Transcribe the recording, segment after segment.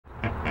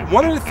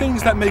One of the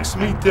things that makes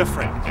me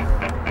different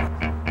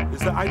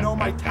is that I know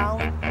my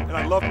talent and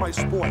I love my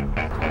sport.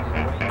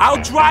 I'll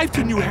drive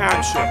to New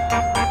Hampshire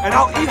and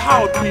I'll eat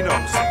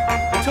jalapenos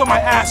until my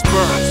ass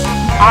burns.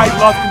 I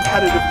love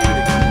competitive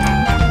eating.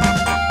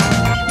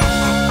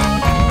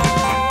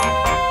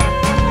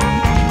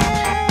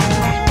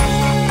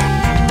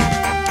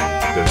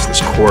 There's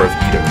this core of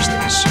eaters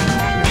that's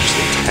just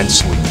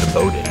intensely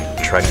devoted,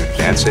 trying to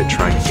advance it,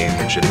 trying to gain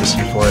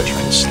legitimacy for it,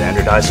 trying to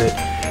standardize it.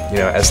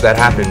 As that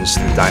happens,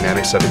 the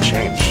dynamics of it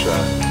change.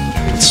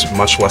 It's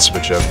much less of a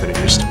joke than it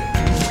used to be.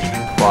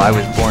 Well, I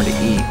was born to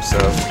eat, so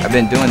I've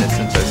been doing this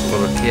since I was a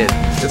little kid.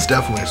 It's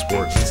definitely a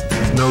sport.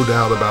 There's no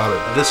doubt about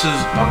it. This is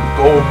a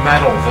gold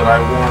medal that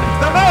I won.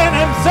 The man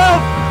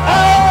himself,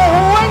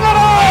 wing it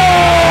all!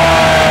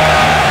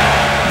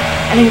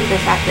 I think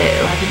the fact that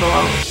a lot of people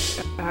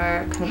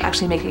are kind of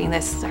actually making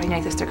this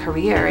their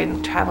career and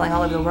traveling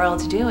all over the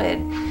world to do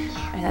it,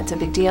 I mean, that's a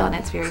big deal and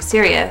it's very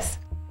serious.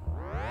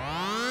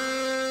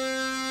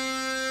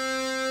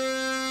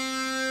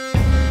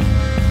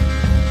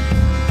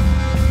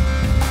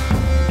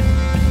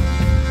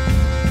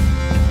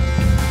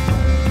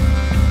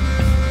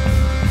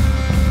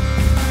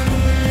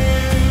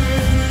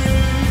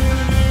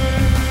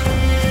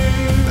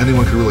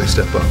 Anyone could really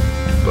step up,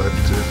 but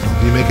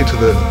if you make it to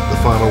the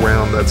final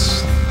round,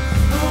 that's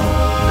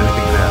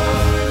anything can happen.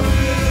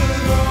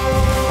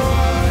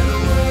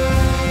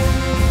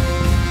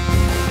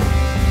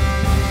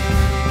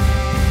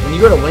 When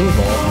you go to wing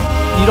bowl,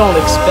 you don't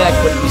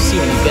expect what you see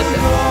when you get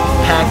there.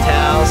 Packed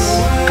house,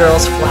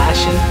 girls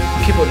flashing,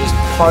 people just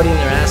partying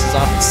their asses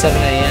off at 7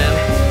 a.m.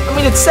 I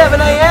mean, it's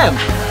 7 a.m.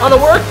 on a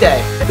work day.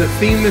 The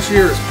theme this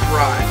year is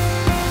pride.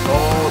 It's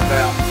all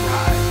about pride.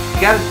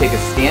 You gotta take a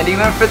stand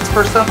even if it's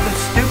for something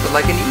stupid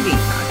like an eating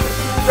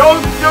contest.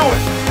 Don't do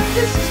it!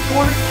 This is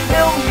gonna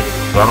kill you.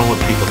 I don't want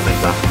people to think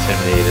I'm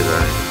intimidated or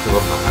anything.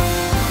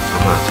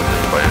 I'm not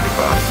intimidated by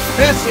anybody.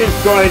 This is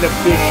going to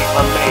be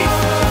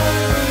amazing.